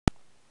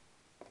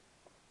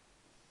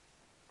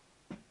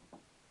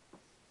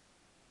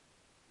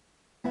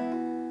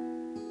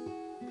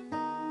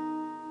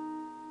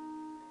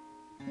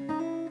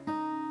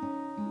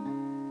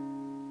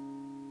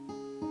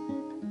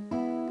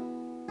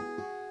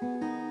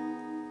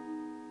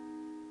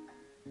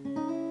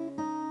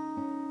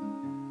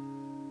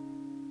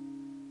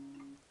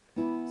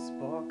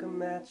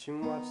match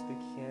and watch the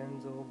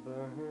candle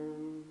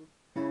burn.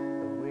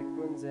 The wick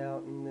runs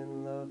out and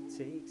then love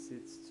takes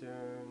its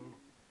turn.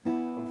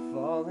 On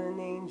fallen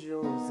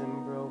angels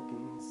and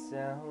broken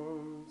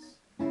sounds,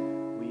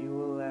 we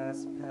will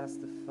last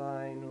past the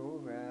final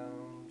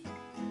round.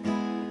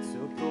 It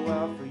took a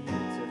while for you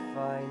to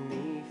find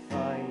me,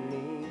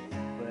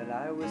 but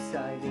I was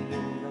hiding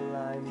in the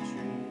lime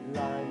tree,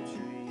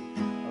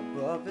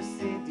 above a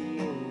city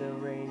in the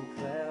rain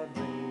cloud.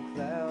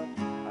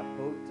 I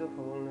poked a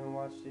hole and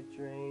watched it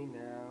drain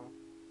out.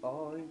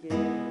 Oh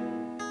yeah.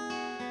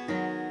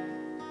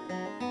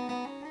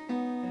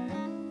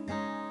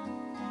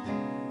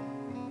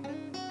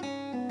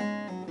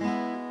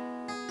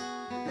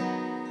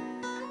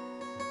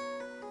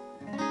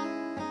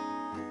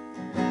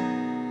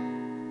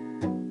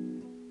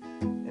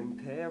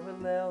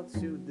 Parallel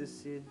to the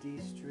city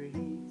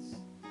streets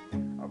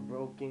are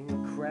broken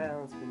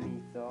crowns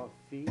beneath our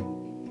feet,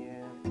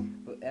 yeah.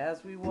 But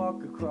as we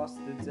walk across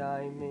the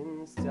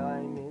diamonds,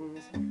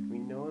 we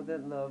know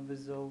that love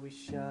is always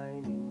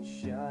shining.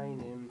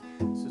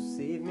 So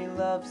save me,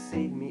 love,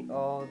 save me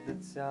all the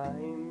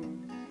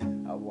time.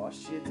 I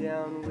wash you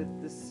down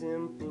with the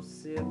simple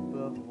sip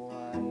of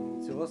wine.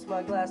 Toast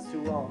my glass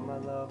to all my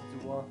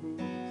loved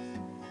ones,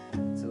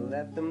 to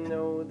let them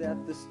know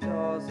that the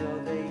stars, oh,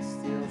 they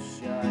still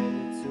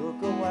shine. It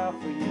took a while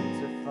for you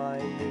to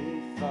find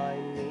me,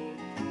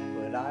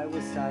 but I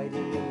was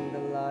hiding in the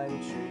lime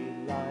tree,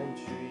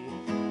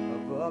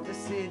 above the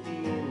city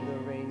in the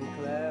rain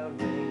cloud.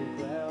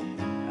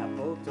 I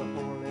poked a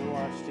hole and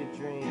watched it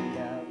drain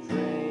out.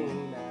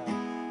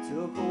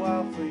 Took a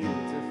while for you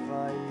to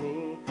find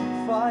me.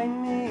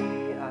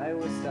 I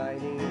was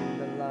hiding in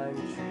the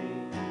lime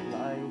tree,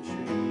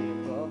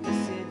 above the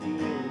city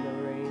in the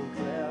rain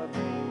cloud.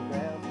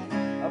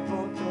 I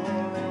poked a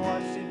hole and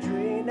watched it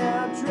drain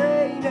out.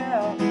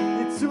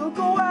 It took a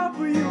while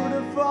for you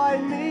to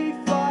find me,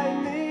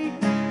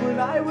 but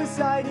I was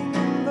hiding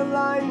in the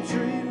lime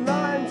tree,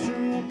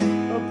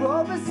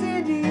 above a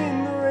city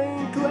in the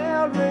rain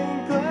cloud.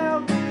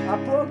 I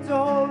poked a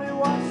hole and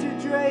watched it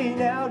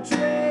drain out.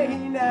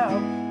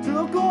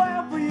 Took a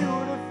while for you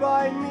to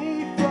find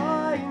me.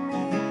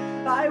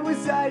 I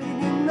was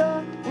hiding in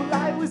the,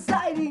 above a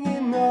city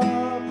in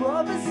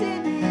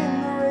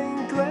the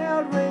rain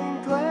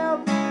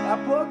cloud. I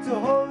poked a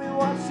hole and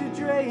watched it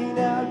drain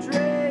out.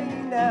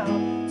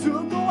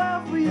 Took a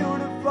while for you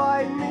to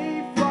find me.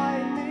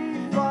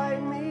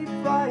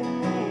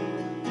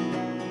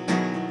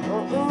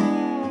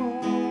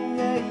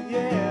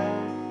 Yeah.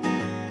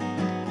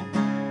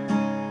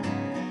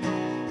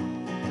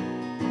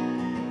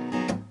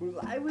 Well,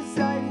 I was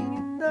hiding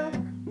in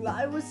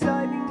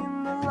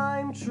the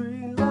lime tree.